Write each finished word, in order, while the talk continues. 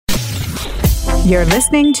You're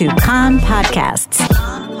listening to Kan Podcasts.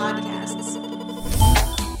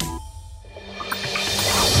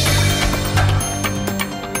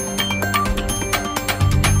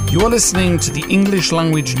 You are listening to the English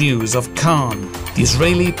language news of Kan, the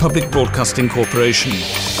Israeli Public Broadcasting Corporation.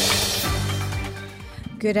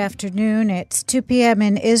 Good afternoon. It's 2 p.m.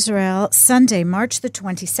 in Israel, Sunday, March the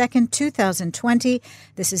 22nd, 2020.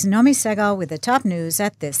 This is Nomi Segal with the top news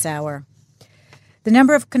at this hour. The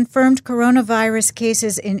number of confirmed coronavirus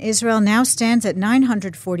cases in Israel now stands at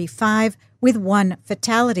 945, with one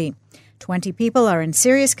fatality. 20 people are in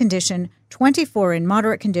serious condition, 24 in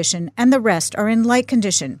moderate condition, and the rest are in light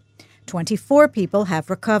condition. 24 people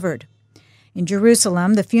have recovered. In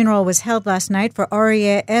Jerusalem, the funeral was held last night for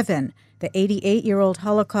Aryeh Even, the 88-year-old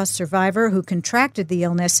Holocaust survivor who contracted the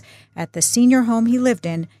illness at the senior home he lived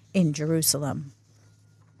in Jerusalem.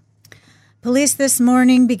 Police this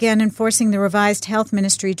morning began enforcing the revised health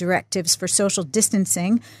ministry directives for social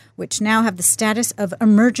distancing, which now have the status of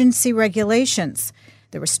emergency regulations.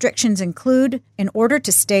 The restrictions include, in order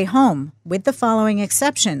to stay home, with the following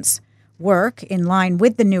exceptions: work in line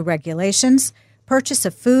with the new regulations, purchase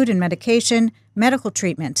of food and medication, medical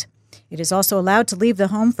treatment. It is also allowed to leave the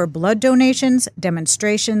home for blood donations,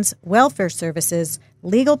 demonstrations, welfare services,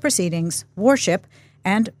 legal proceedings, worship,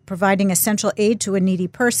 and providing essential aid to a needy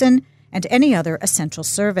person, and any other essential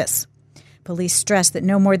service. Police stress that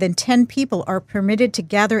no more than 10 people are permitted to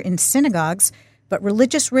gather in synagogues, but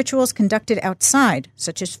religious rituals conducted outside,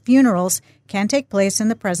 such as funerals, can take place in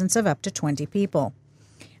the presence of up to 20 people.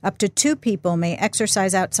 Up to 2 people may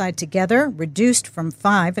exercise outside together, reduced from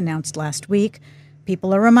 5 announced last week.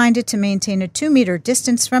 People are reminded to maintain a 2-meter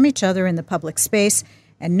distance from each other in the public space,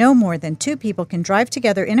 and no more than 2 people can drive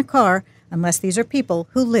together in a car unless these are people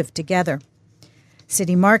who live together.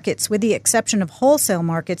 City markets, with the exception of wholesale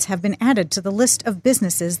markets, have been added to the list of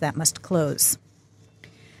businesses that must close.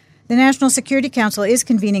 The National Security Council is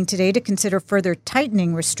convening today to consider further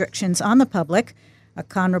tightening restrictions on the public. A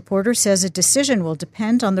Kan reporter says a decision will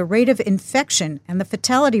depend on the rate of infection and the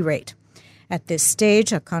fatality rate. At this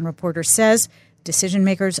stage, a Kan reporter says decision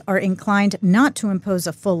makers are inclined not to impose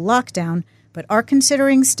a full lockdown, but are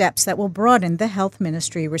considering steps that will broaden the health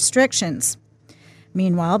ministry restrictions.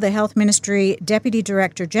 Meanwhile, the Health Ministry Deputy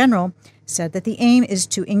Director General said that the aim is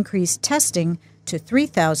to increase testing to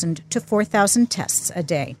 3,000 to 4,000 tests a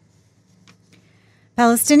day.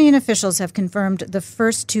 Palestinian officials have confirmed the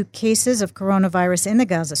first 2 cases of coronavirus in the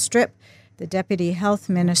Gaza Strip. The Deputy Health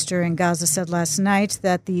Minister in Gaza said last night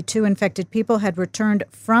that the 2 infected people had returned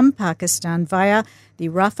from Pakistan via the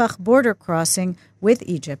Rafah border crossing with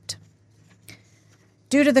Egypt.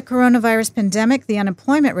 Due to the coronavirus pandemic, the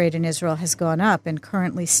unemployment rate in Israel has gone up and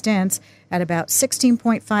currently stands at about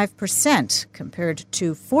 16.5% compared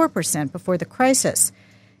to 4% before the crisis.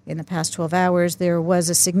 In the past 12 hours, there was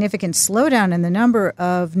a significant slowdown in the number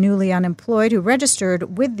of newly unemployed who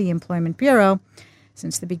registered with the Employment Bureau.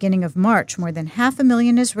 Since the beginning of March, more than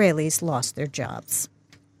 500,000 Israelis lost their jobs.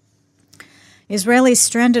 Israelis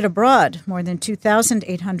stranded abroad. More than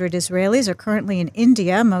 2,800 Israelis are currently in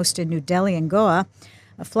India, most in New Delhi and Goa.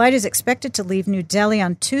 A flight is expected to leave New Delhi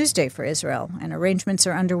on Tuesday for Israel, and arrangements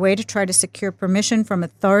are underway to try to secure permission from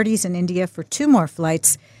authorities in India for 2 more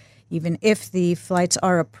flights. Even if the flights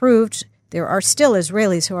are approved, there are still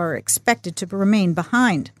Israelis who are expected to remain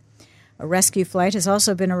behind. A rescue flight has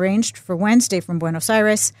also been arranged for Wednesday from Buenos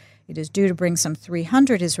Aires. It is due to bring some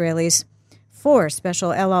 300 Israelis. 4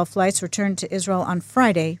 special El Al flights returned to Israel on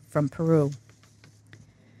Friday from Peru.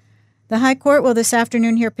 The High Court will this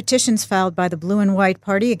afternoon hear petitions filed by the Blue and White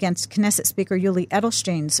Party against Knesset Speaker Yuli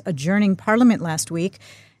Edelstein's adjourning Parliament last week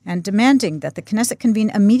and demanding that the Knesset convene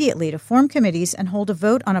immediately to form committees and hold a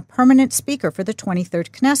vote on a permanent speaker for the 23rd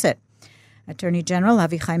Knesset. Attorney General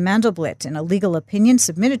Avichai Mandelblit, in a legal opinion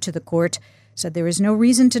submitted to the court, said there is no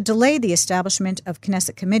reason to delay the establishment of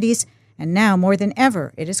Knesset committees, and now more than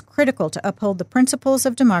ever it is critical to uphold the principles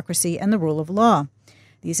of democracy and the rule of law.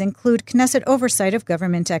 These include Knesset oversight of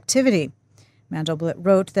government activity. Mandelblit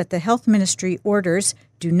wrote that the Health Ministry orders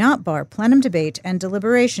do not bar plenum debate and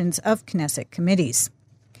deliberations of Knesset committees.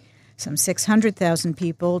 Some 600,000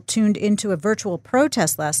 people tuned into a virtual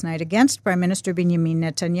protest last night against Prime Minister Benjamin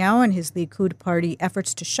Netanyahu and his Likud party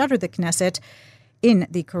efforts to shutter the Knesset in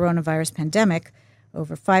the coronavirus pandemic.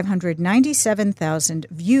 Over 597,000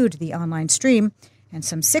 viewed the online stream, and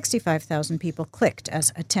some 65,000 people clicked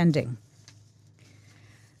as attending.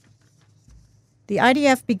 The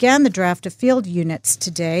IDF began the draft of field units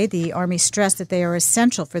today. The Army stressed that they are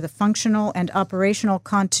essential for the functional and operational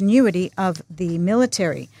continuity of the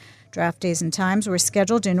military. Draft days and times were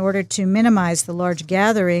scheduled in order to minimize the large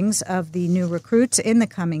gatherings of the new recruits in the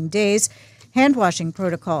coming days. Hand-washing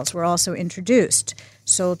protocols were also introduced.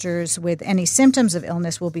 Soldiers with any symptoms of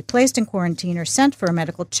illness will be placed in quarantine or sent for a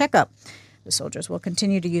medical checkup. The soldiers will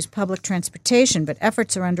continue to use public transportation, but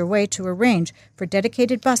efforts are underway to arrange for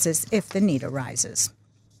dedicated buses if the need arises.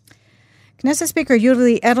 Knesset Speaker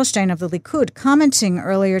Yuli Edelstein of the Likud, commenting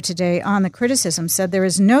earlier today on the criticism, said there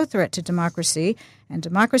is no threat to democracy, and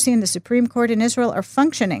democracy and the Supreme Court in Israel are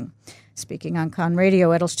functioning. Speaking on Khan Radio,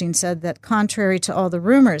 Edelstein said that contrary to all the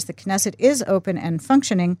rumors, the Knesset is open and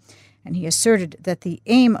functioning, and he asserted that the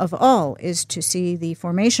aim of all is to see the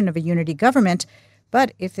formation of a unity government.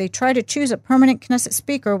 But if they try to choose a permanent Knesset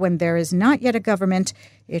speaker when there is not yet a government,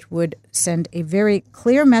 it would send a very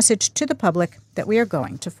clear message to the public that we are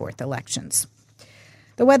going to fourth elections.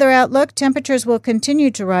 The weather outlook: temperatures will continue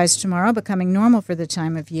to rise tomorrow, becoming normal for the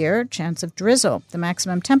time of year. Chance of drizzle. The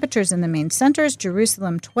maximum temperatures in the main centers: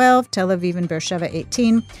 Jerusalem 12, Tel Aviv and Beersheba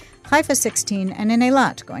 18, Haifa 16, and in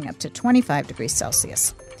Eilat going up to 25 degrees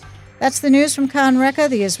Celsius. That's the news from Khan Reka,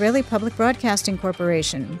 the Israeli Public Broadcasting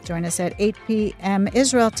Corporation. Join us at 8 p.m.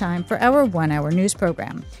 Israel time for our one-hour news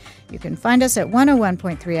program. You can find us at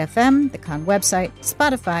 101.3 FM, the Khan website,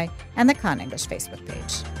 Spotify, and the Khan English Facebook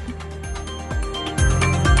page.